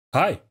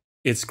Hi,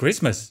 it's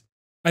Christmas.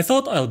 I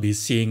thought I'll be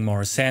seeing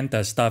more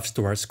Santa stuffs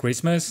towards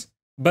Christmas,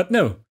 but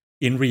no,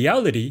 in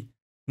reality,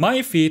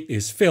 my feed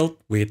is filled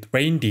with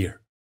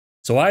reindeer.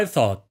 So I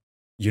thought,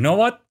 you know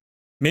what?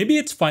 Maybe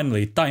it's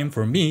finally time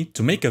for me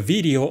to make a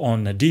video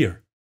on a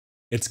deer.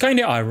 It's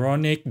kinda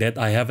ironic that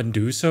I haven't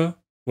do so,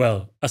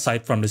 well,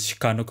 aside from the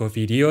Chicanuco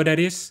video that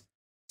is.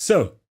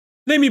 So,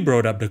 let me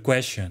brought up the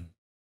question.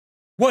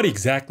 What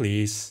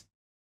exactly is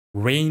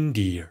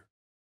reindeer?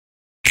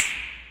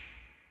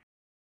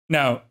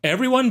 Now,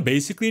 everyone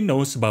basically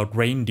knows about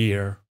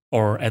reindeer,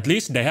 or at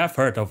least they have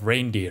heard of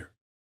reindeer.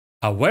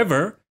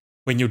 However,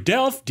 when you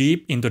delve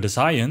deep into the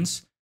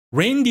science,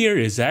 reindeer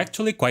is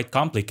actually quite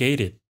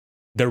complicated.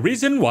 The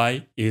reason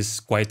why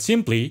is quite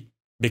simply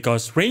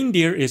because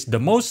reindeer is the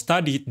most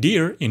studied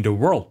deer in the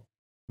world.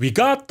 We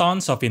got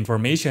tons of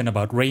information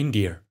about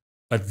reindeer,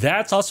 but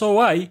that's also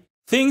why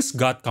things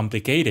got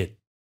complicated.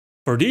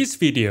 For this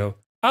video,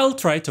 I'll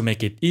try to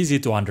make it easy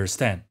to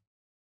understand.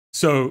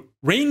 So,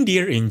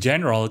 reindeer in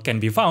general can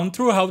be found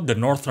throughout the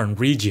northern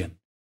region.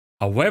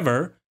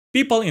 However,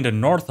 people in the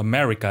North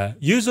America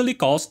usually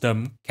calls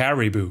them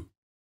caribou.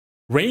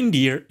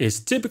 Reindeer is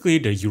typically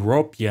the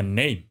European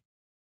name.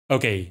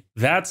 Okay,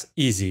 that's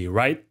easy,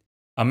 right?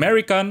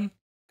 American,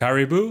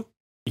 caribou,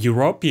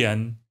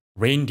 European,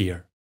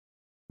 reindeer.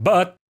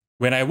 But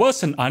when I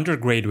was an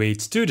undergraduate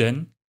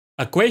student,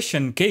 a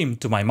question came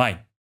to my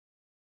mind.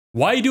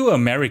 Why do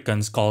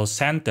Americans call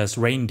Santa's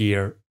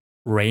reindeer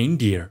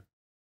reindeer?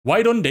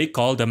 Why don't they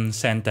call them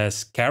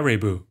Santa's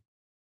caribou?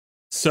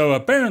 So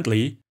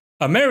apparently,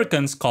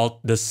 Americans called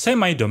the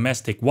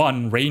semi-domestic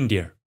one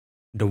reindeer.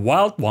 The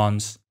wild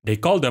ones, they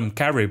call them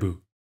caribou.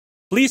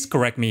 Please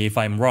correct me if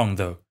I'm wrong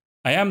though.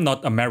 I am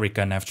not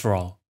American after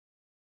all.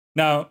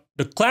 Now,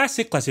 the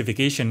classic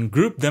classification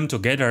grouped them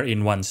together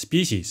in one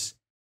species,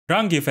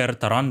 Rangifer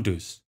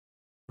tarandus.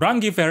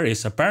 Rangifer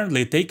is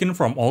apparently taken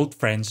from Old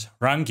French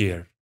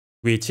rangier,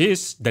 which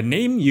is the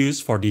name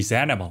used for this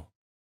animal.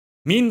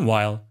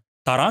 Meanwhile,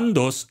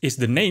 tarandus is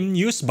the name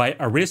used by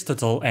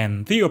Aristotle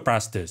and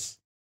Theophrastus.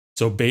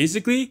 So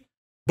basically,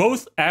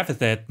 both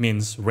epithet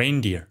means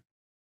reindeer.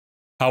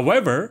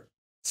 However,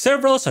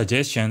 several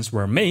suggestions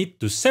were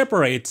made to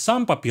separate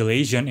some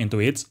population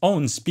into its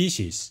own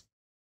species.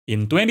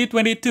 In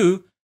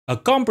 2022, a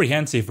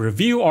comprehensive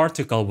review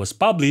article was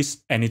published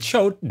and it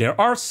showed there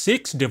are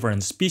 6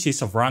 different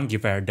species of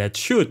Rangifer that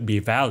should be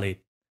valid.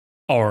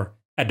 Or,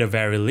 at the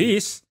very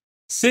least,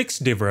 6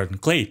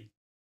 different clades.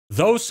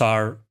 Those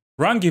are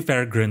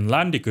Rangifer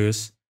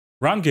greenlandicus,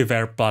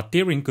 Rangifer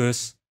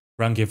platyrhynchus,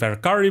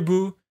 Rangifer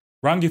caribou,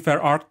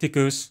 Rangifer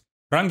arcticus,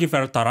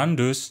 Rangifer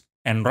tarandus,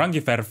 and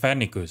Rangifer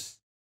phenicus.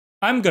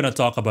 I'm gonna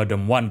talk about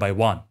them one by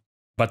one.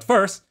 But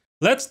first,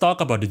 let's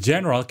talk about the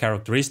general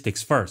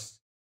characteristics first.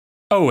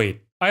 Oh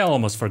wait, I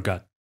almost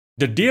forgot.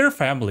 The deer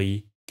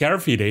family,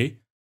 Cervidae,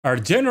 are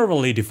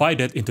generally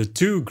divided into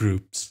 2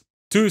 groups,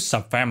 2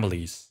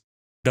 subfamilies.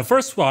 The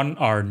first one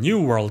are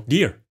New World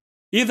deer,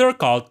 either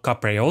called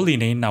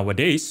Capreolinae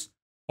nowadays,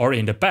 or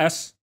in the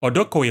past,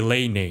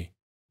 Odocoileinae,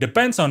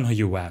 depends on who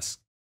you ask.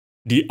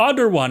 The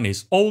other one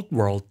is Old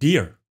World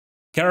deer,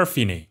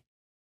 Cervinae.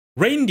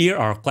 Reindeer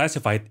are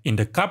classified in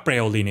the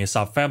Capreolinae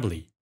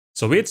subfamily,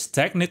 so it's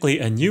technically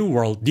a New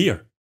World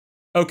deer.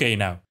 Okay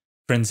now,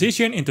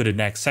 transition into the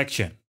next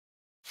section.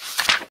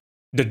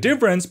 The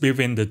difference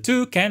between the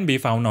two can be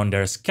found on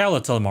their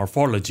skeletal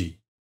morphology.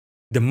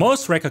 The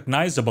most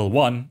recognizable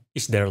one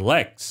is their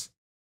legs.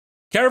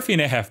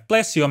 Cervinae have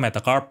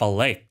plesiometacarpal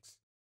legs,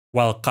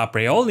 while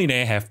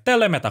Capreolinae have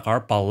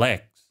telemetacarpal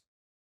legs.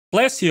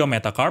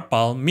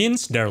 Plesiometacarpal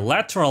means their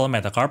lateral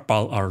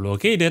metacarpal are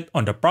located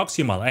on the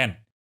proximal end.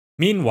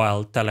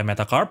 Meanwhile,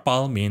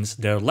 telemetacarpal means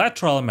their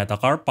lateral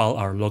metacarpal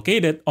are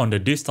located on the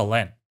distal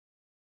end.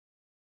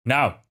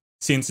 Now,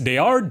 since they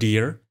are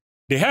deer,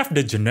 they have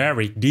the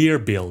generic deer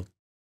build.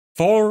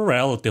 4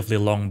 relatively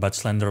long but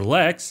slender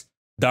legs,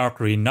 dark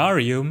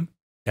rhinarium,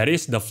 that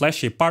is the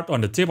fleshy part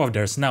on the tip of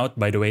their snout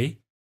by the way,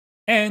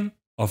 and,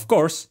 of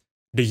course,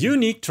 the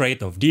unique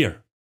trait of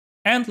deer,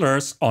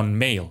 antlers on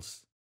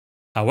males.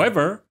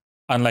 However,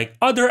 unlike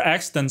other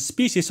extant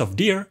species of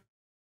deer,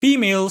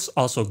 females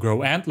also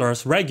grow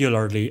antlers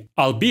regularly,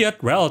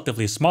 albeit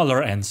relatively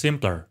smaller and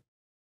simpler.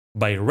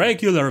 By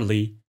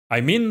regularly, I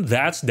mean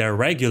that's their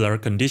regular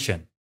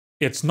condition.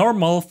 It's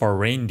normal for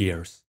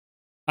reindeers.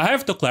 I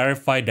have to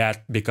clarify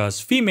that because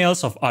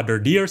females of other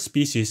deer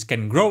species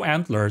can grow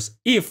antlers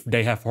if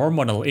they have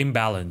hormonal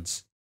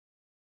imbalance.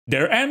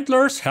 Their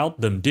antlers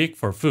help them dig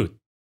for food.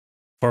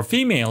 For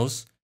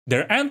females,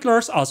 their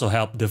antlers also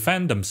help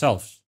defend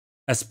themselves,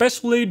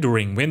 especially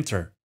during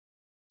winter.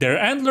 Their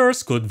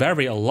antlers could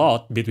vary a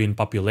lot between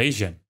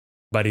population,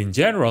 but in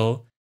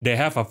general, they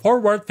have a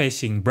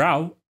forward-facing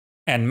brow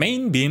and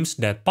main beams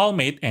that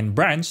palmate and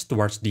branch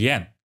towards the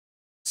end.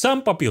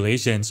 Some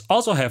populations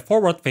also have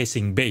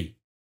forward-facing bay.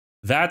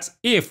 That's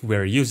if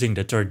we're using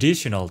the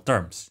traditional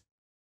terms.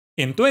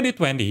 In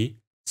 2020,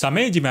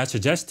 Samejima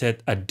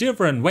suggested a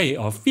different way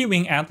of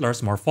viewing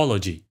antlers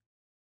morphology.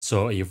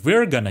 So if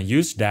we're gonna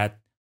use that,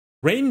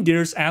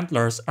 Reindeer's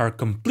antlers are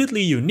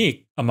completely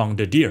unique among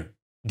the deer,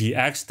 the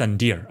extant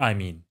deer, I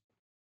mean.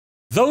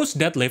 Those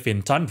that live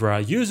in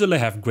tundra usually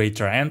have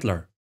greater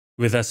antler,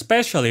 with a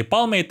especially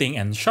palmating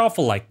and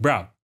shovel-like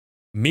brow.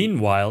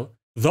 Meanwhile,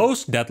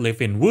 those that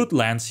live in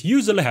woodlands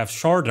usually have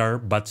shorter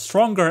but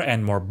stronger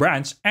and more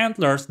branched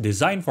antlers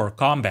designed for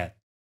combat.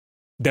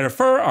 Their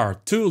fur are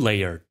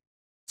two-layered,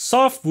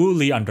 soft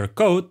woolly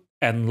undercoat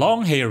and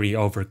long hairy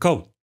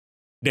overcoat.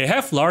 They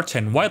have large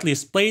and widely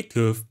splayed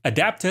hooves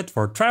adapted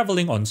for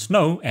traveling on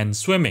snow and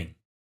swimming.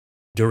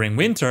 During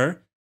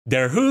winter,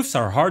 their hooves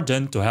are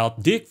hardened to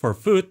help dig for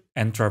food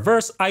and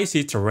traverse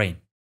icy terrain.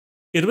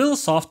 It will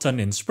soften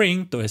in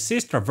spring to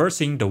assist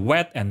traversing the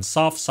wet and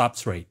soft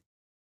substrate.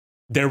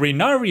 Their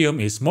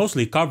rhinarium is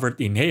mostly covered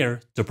in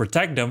hair to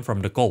protect them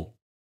from the cold.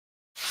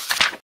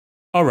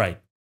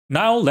 Alright,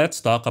 now let's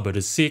talk about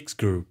the sixth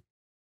group.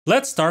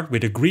 Let's start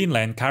with the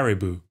Greenland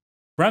caribou,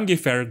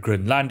 Rangifer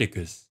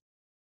groenlandicus.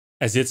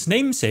 As its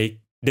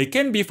namesake, they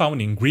can be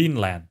found in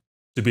Greenland,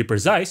 to be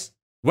precise,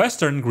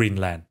 Western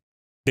Greenland.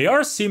 They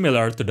are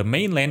similar to the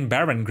mainland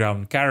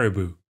Barren-ground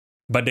caribou,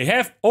 but they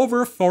have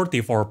over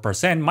 44%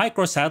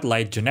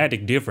 microsatellite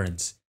genetic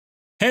difference.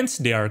 Hence,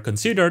 they are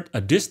considered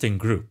a distinct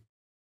group.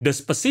 The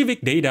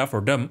specific data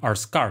for them are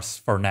scarce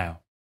for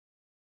now.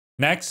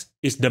 Next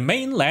is the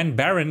mainland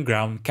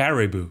Barren-ground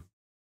caribou,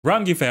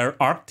 Rangifer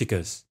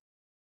arcticus.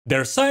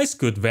 Their size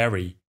could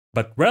vary,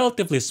 but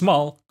relatively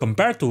small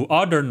compared to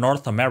other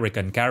North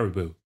American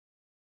caribou.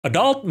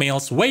 Adult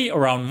males weigh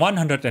around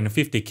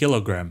 150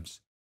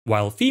 kilograms,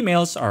 while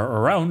females are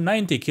around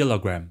 90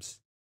 kilograms.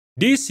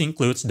 This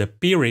includes the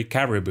Peary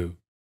caribou,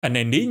 an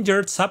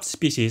endangered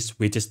subspecies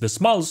which is the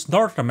smallest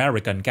North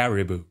American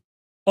caribou.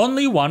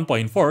 Only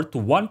 1.4 to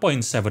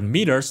 1.7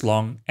 meters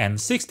long and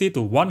 60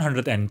 to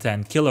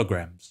 110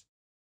 kilograms.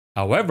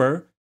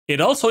 However, it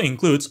also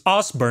includes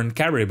Osborne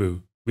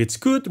caribou, which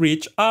could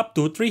reach up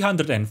to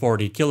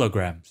 340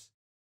 kilograms.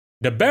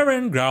 The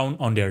Barren-ground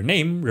on their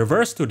name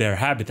refers to their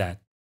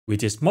habitat,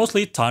 which is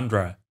mostly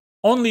tundra,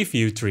 only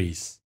few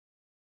trees.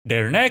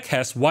 Their neck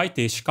has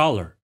whitish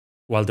color,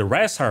 while the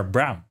rest are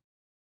brown.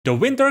 The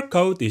winter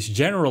coat is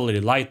generally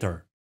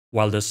lighter,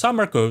 while the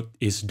summer coat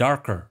is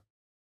darker.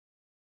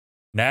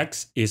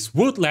 Next is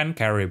woodland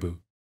caribou,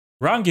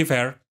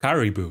 Rangifer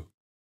caribou.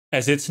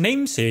 As its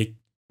namesake,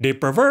 they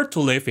prefer to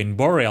live in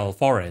boreal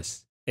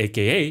forests,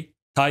 aka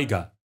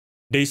taiga.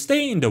 They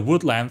stay in the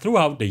woodland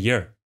throughout the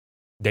year.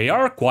 They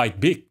are quite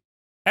big,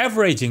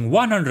 averaging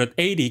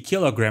 180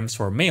 kilograms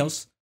for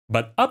males,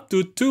 but up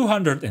to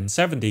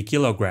 270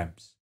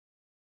 kilograms.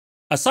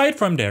 Aside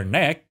from their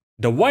neck,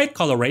 the white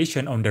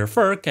coloration on their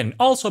fur can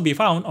also be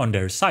found on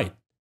their side,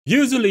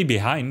 usually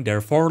behind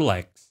their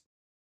forelegs.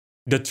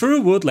 The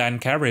true woodland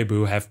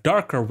caribou have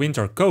darker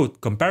winter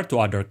coat compared to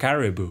other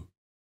caribou,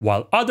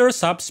 while other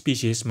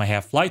subspecies may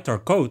have lighter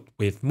coat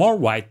with more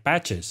white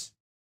patches.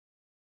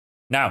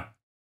 Now,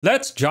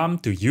 let's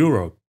jump to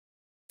Europe.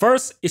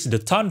 First is the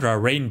tundra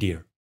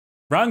reindeer,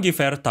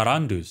 Rangifer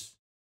tarandus.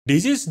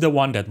 This is the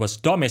one that was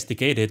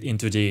domesticated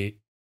into the,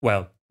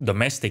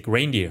 domestic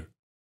reindeer.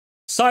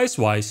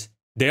 Size-wise,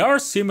 they are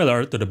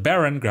similar to the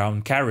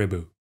Barren-ground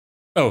caribou.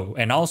 Oh,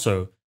 and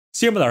also,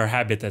 similar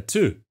habitat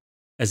too,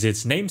 as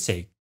its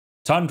namesake,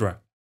 tundra.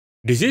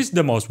 This is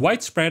the most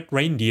widespread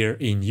reindeer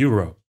in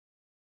Europe.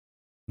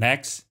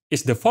 Next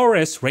is the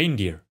forest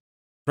reindeer,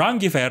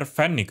 Rangifer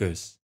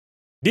phennicus.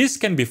 This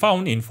can be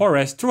found in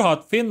forests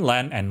throughout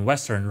Finland and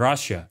western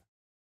Russia.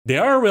 They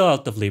are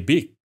relatively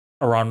big,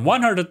 around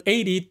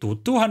 180 to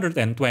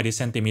 220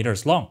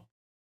 centimeters long.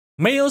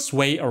 Males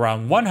weigh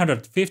around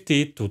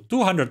 150 to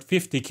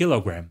 250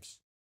 kilograms,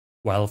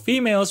 while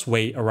females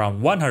weigh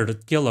around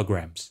 100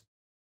 kilograms.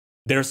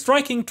 Their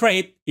striking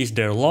trait is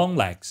their long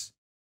legs,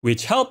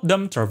 which help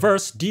them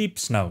traverse deep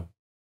snow.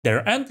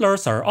 Their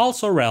antlers are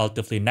also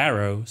relatively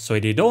narrow, so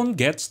they don't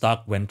get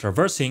stuck when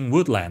traversing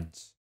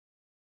woodlands.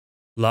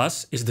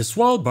 Last is the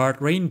Svalbard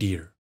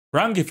reindeer,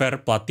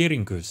 Rangifer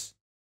platyrhynchus.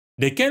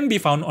 They can be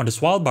found on the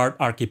Svalbard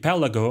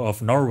archipelago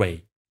of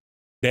Norway.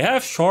 They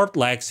have short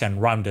legs and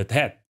rounded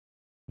head.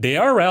 They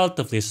are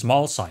relatively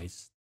small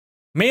size.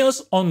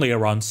 Males only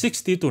around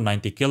 60 to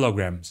 90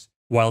 kilograms,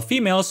 while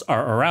females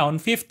are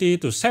around 50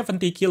 to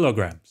 70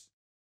 kilograms.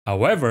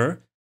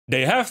 However,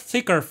 they have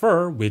thicker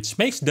fur which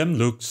makes them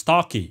look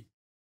stocky.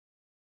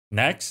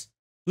 Next,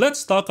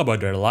 let's talk about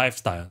their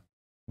lifestyle.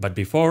 But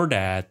before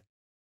that,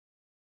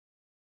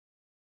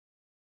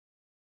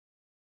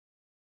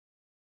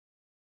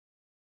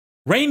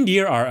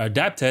 reindeer are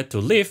adapted to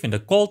live in the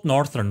cold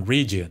northern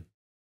region.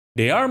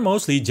 They are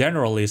mostly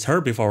generalist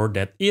herbivores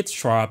that eat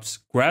shrubs,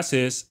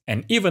 grasses,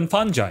 and even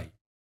fungi.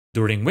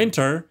 During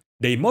winter,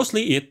 they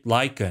mostly eat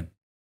lichen.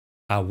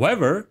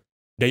 However,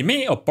 they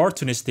may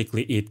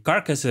opportunistically eat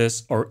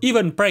carcasses or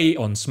even prey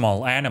on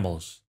small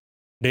animals.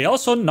 They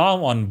also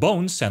gnaw on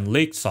bones and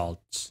lake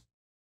salts.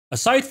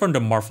 Aside from the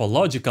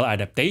morphological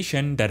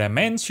adaptation that I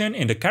mentioned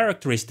in the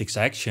characteristics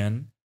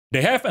section,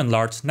 they have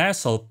enlarged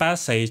nasal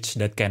passage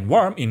that can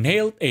warm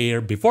inhaled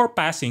air before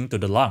passing to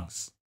the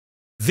lungs.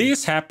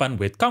 This happens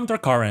with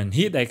countercurrent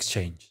heat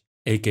exchange,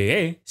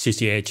 aka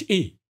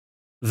CCHE.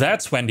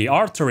 That's when the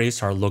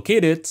arteries are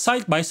located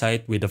side by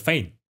side with the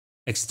vein,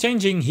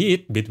 exchanging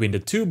heat between the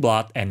two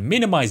blood and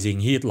minimizing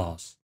heat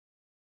loss.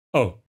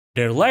 Oh,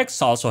 their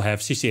legs also have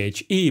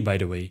CCHE, by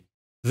the way.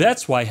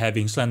 That's why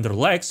having slender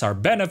legs are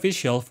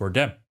beneficial for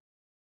them.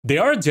 They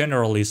are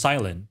generally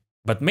silent,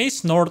 but may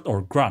snort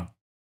or grunt.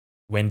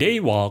 When they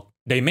walk,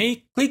 they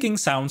make clicking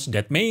sounds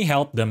that may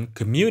help them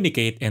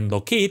communicate and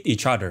locate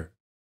each other.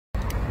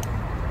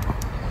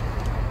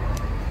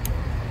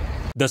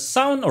 The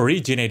sound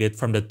originated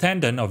from the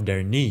tendon of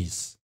their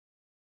knees.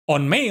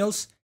 On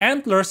males,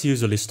 antlers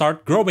usually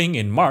start growing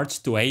in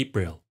March to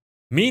April.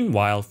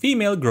 Meanwhile,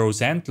 female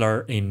grows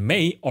antler in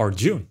May or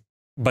June,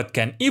 but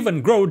can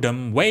even grow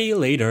them way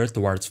later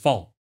towards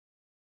fall.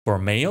 For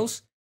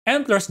males,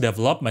 antlers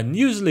development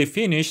usually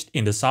finished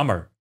in the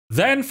summer.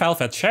 Then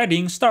velvet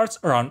shedding starts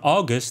around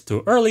August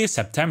to early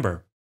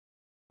September.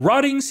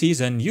 Rotting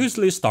season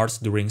usually starts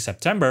during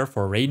September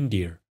for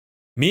reindeer.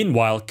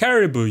 Meanwhile,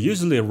 caribou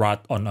usually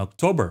rot on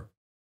October.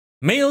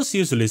 Males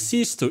usually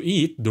cease to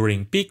eat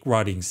during peak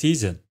rotting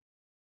season.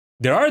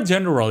 There are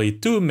generally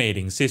two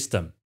mating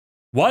systems.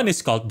 One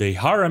is called the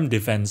harem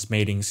defense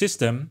mating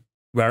system,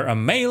 where a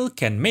male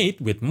can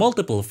mate with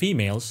multiple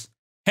females,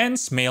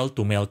 hence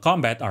male-to-male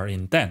combat are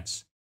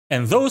intense,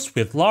 and those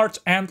with large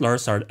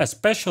antlers are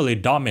especially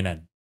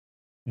dominant.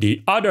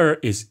 The other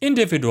is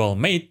individual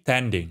mate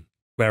tending,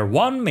 where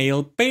one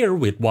male pair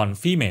with one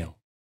female.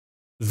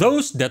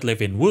 Those that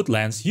live in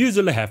woodlands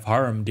usually have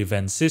harem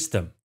defense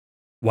system,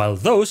 while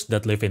those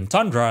that live in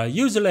tundra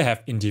usually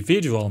have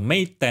individual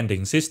mate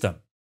tending system.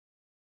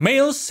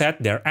 Males shed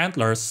their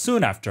antlers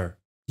soon after,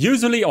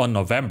 usually on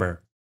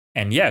November.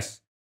 And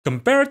yes,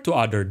 compared to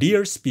other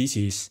deer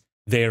species,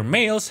 their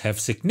males have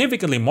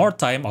significantly more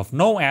time of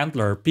no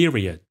antler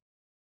period.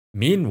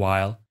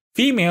 Meanwhile,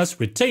 females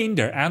retain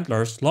their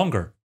antlers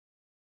longer.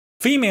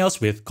 Females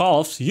with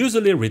calves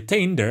usually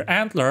retain their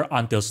antler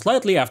until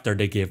slightly after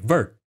they give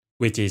birth,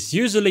 which is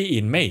usually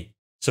in May,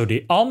 so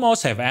they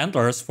almost have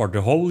antlers for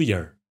the whole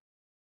year.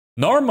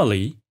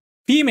 Normally,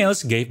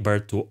 females gave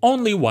birth to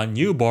only one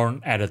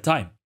newborn at a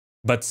time,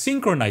 but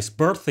synchronized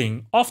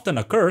birthing often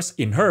occurs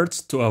in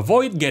herds to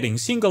avoid getting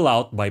singled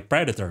out by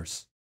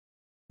predators.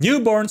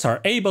 Newborns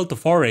are able to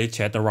forage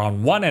at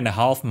around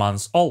 1.5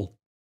 months old,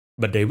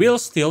 but they will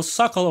still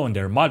suckle on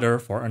their mother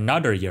for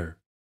another year.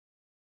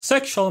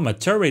 Sexual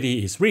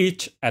maturity is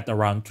reached at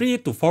around 3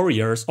 to 4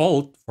 years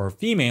old for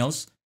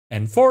females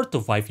and 4 to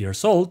 5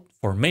 years old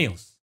for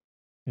males.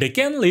 They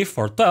can live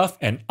for 12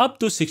 and up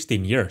to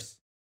 16 years.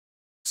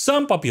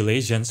 Some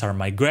populations are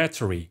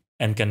migratory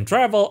and can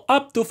travel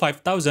up to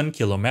 5,000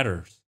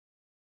 kilometers.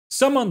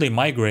 Some only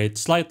migrate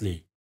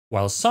slightly,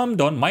 while some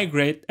don't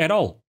migrate at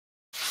all.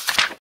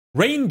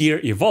 Reindeer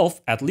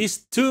evolved at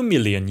least 2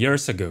 million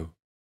years ago.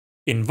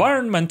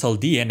 Environmental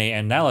DNA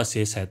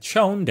analysis had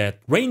shown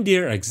that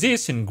reindeer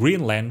exist in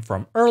Greenland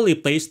from early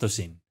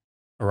Pleistocene,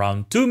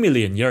 around 2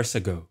 million years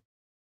ago.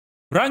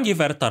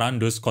 Rangifer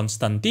tarandus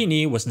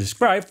constantini was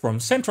described from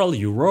Central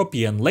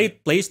European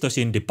late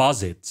Pleistocene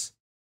deposits.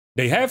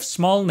 They have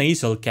small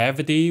nasal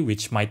cavity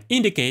which might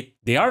indicate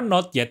they are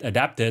not yet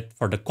adapted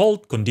for the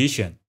cold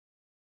condition.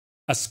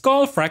 A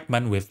skull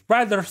fragment with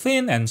rather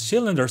thin and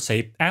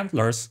cylinder-shaped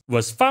antlers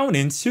was found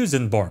in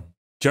Susenborn,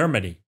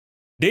 Germany,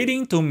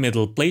 dating to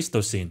Middle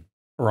Pleistocene,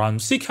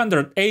 around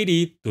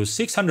 680 to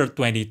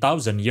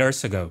 620,000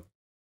 years ago.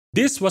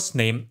 This was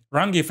named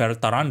Rangifer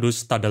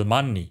tarandus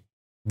tadelmanni,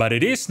 but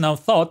it is now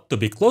thought to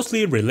be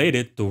closely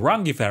related to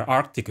Rangifer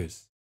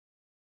arcticus.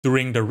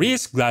 During the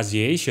Reese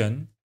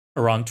glaciation,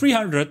 around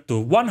 300 to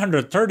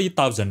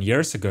 130,000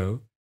 years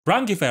ago,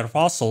 Rangifer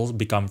fossils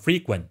become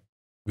frequent,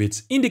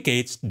 which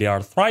indicates they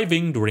are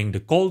thriving during the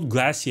cold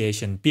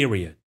glaciation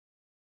period.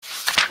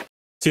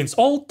 Since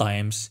old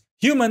times,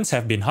 humans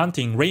have been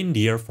hunting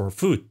reindeer for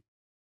food.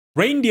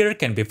 Reindeer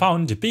can be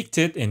found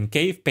depicted in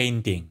cave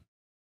painting.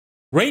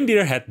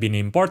 Reindeer had been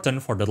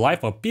important for the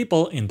life of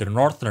people in the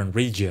northern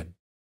region.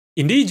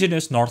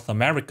 Indigenous North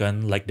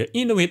American like the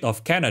Inuit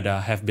of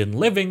Canada have been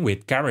living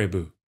with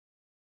caribou.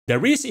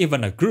 There is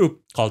even a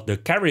group called the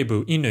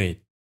Caribou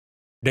Inuit.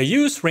 They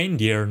use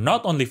reindeer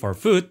not only for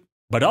food,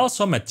 but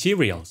also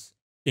materials,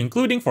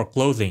 including for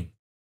clothing.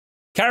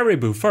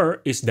 Caribou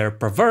fur is their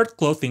preferred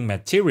clothing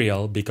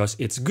material because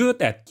it's good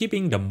at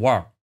keeping them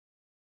warm.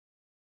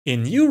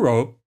 In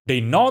Europe, they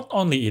not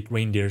only eat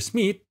reindeer's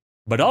meat,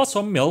 but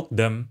also milk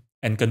them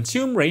and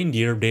consume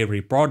reindeer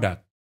dairy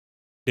product.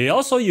 They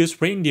also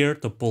use reindeer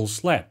to pull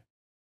sled.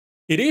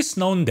 It is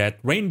known that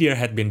reindeer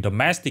had been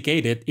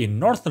domesticated in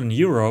northern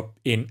Europe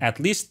in at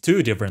least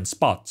 2 different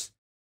spots,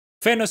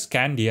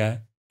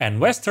 Fennoscandia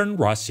and western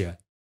Russia.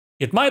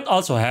 It might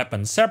also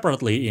happen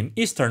separately in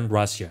eastern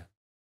Russia.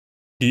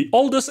 The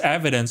oldest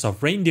evidence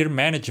of reindeer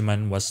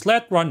management was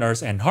sled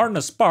runners and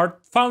harness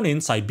part found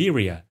in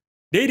Siberia,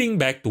 dating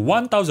back to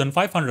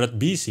 1500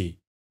 BC,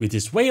 which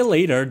is way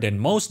later than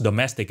most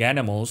domestic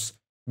animals,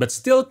 but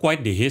still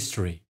quite the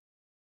history.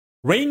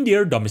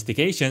 Reindeer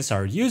domestications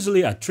are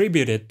usually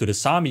attributed to the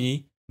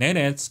Sami,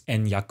 Nenets,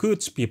 and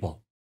Yakuts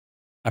people.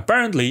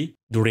 Apparently,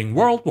 during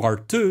World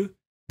War II,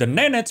 the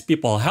Nenets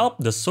people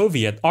helped the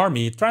Soviet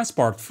army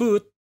transport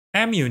food,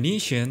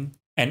 ammunition,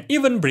 and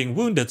even bring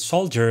wounded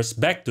soldiers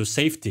back to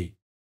safety.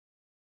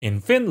 In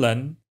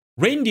Finland,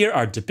 reindeer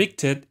are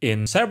depicted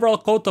in several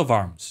coat of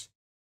arms.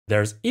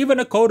 There's even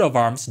a coat of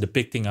arms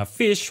depicting a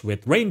fish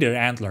with reindeer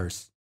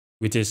antlers,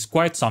 which is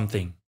quite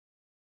something.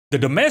 The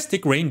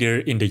domestic reindeer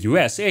in the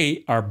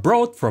USA are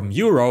brought from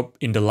Europe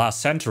in the last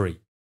century.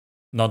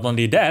 Not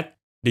only that,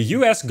 the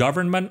US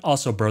government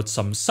also brought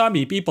some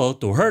Sami people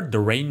to herd the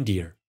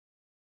reindeer.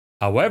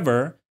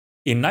 However,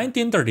 in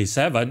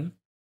 1937,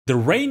 the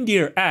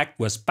Reindeer Act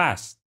was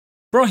passed,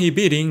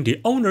 prohibiting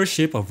the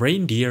ownership of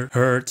reindeer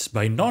herds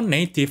by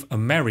non-Native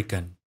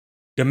American.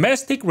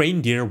 Domestic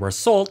reindeer were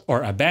sold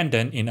or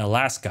abandoned in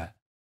Alaska.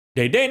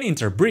 They then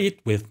interbreed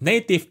with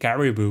native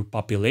caribou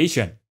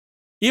population.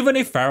 Even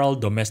if feral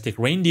domestic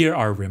reindeer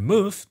are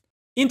removed,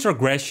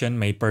 introgression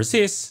may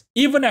persist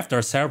even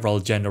after several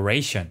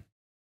generations.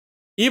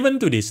 Even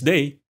to this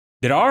day,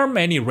 there are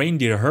many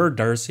reindeer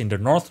herders in the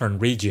northern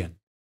region,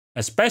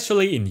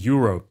 especially in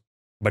Europe,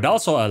 but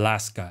also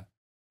Alaska.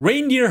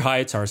 Reindeer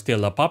hides are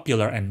still a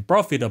popular and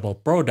profitable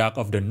product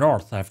of the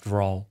North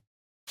after all.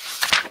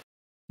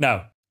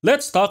 Now,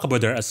 let's talk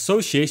about their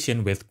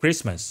association with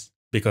Christmas,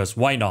 because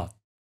why not?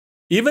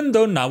 Even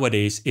though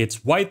nowadays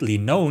it's widely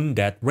known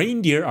that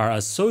reindeer are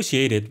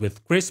associated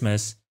with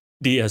Christmas,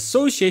 the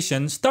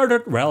association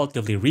started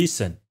relatively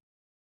recent.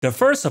 The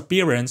first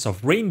appearance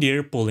of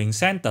reindeer pulling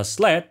Santa's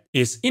sled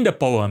is in the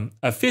poem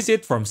A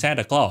Visit from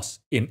Santa Claus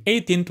in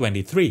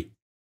 1823.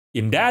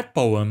 In that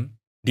poem,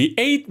 the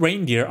 8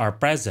 reindeer are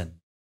present.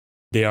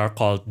 They are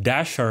called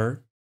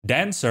Dasher,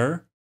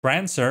 Dancer,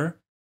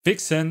 Prancer,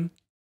 Vixen,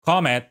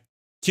 Comet,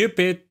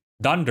 Cupid,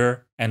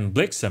 Dunder, and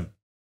Blixen.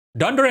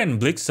 Dunder and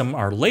Blixen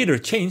are later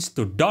changed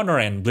to Donner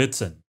and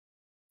Blitzen.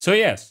 So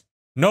yes,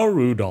 no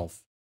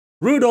Rudolph.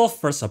 Rudolph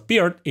first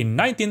appeared in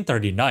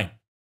 1939.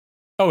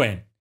 Oh,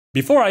 and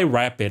before I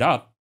wrap it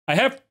up, I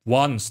have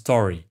one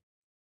story.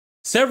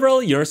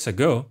 Several years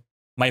ago,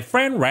 my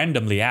friend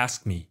randomly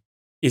asked me,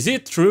 "Is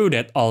it true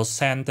that all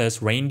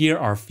Santa's reindeer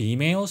are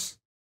females?"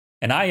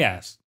 And I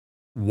asked,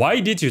 "Why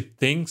did you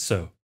think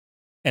so?"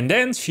 And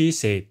then she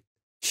said,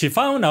 she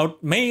found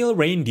out male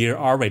reindeer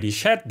already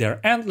shed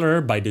their antler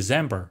by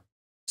December,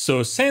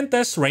 so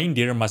Santa's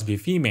reindeer must be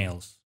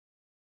females.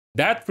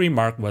 That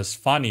remark was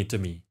funny to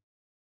me.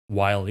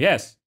 While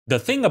yes, the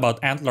thing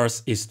about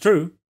antlers is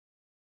true,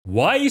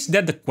 why is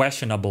that the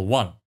questionable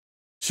one?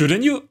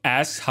 Shouldn't you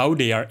ask how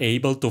they are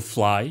able to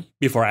fly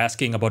before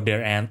asking about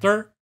their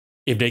antler?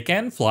 If they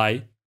can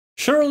fly,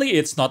 surely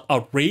it's not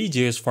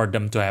outrageous for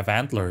them to have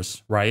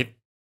antlers, right?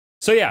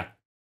 So yeah.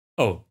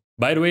 Oh,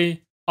 by the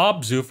way,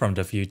 Obzu from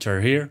the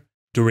future here.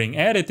 During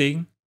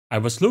editing, I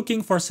was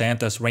looking for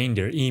Santa's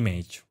reindeer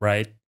image,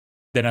 right?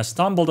 Then I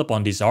stumbled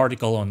upon this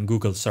article on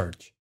Google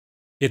search.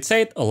 It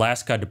said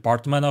Alaska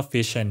Department of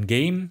Fish and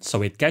Game,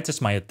 so it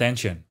catches my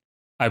attention.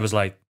 I was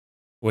like,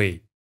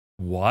 wait,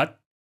 what?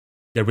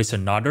 There is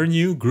another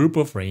new group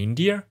of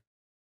reindeer?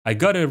 I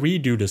gotta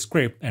redo the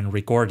script and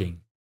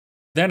recording.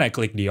 Then I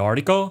click the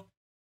article,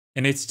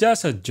 and it's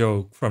just a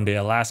joke from the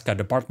Alaska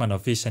Department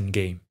of Fish and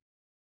Game.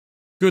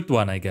 Good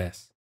one, I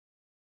guess.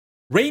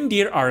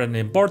 Reindeer are an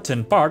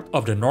important part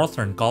of the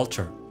northern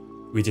culture,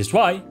 which is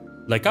why,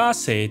 like I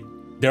said,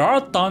 there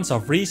are tons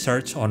of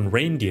research on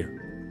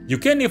reindeer. You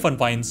can even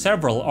find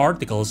several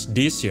articles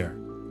this year,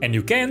 and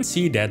you can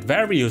see that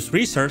various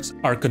research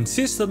are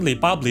consistently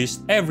published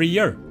every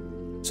year.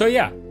 So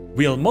yeah,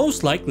 we'll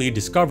most likely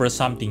discover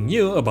something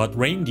new about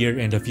reindeer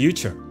in the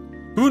future.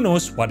 Who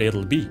knows what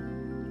it'll be?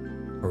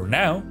 For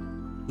now,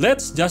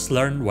 let's just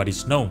learn what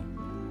is known.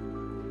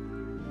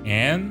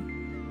 And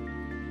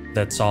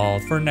that's all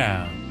for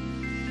now.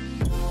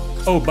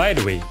 Oh, by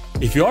the way,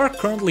 if you are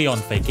currently on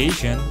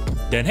vacation,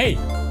 then hey,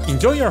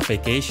 enjoy your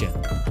vacation.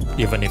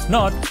 Even if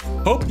not,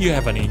 hope you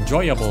have an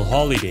enjoyable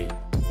holiday.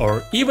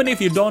 Or even if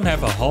you don't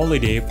have a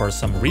holiday for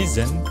some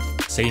reason,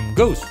 same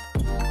goes.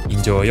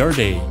 Enjoy your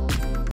day.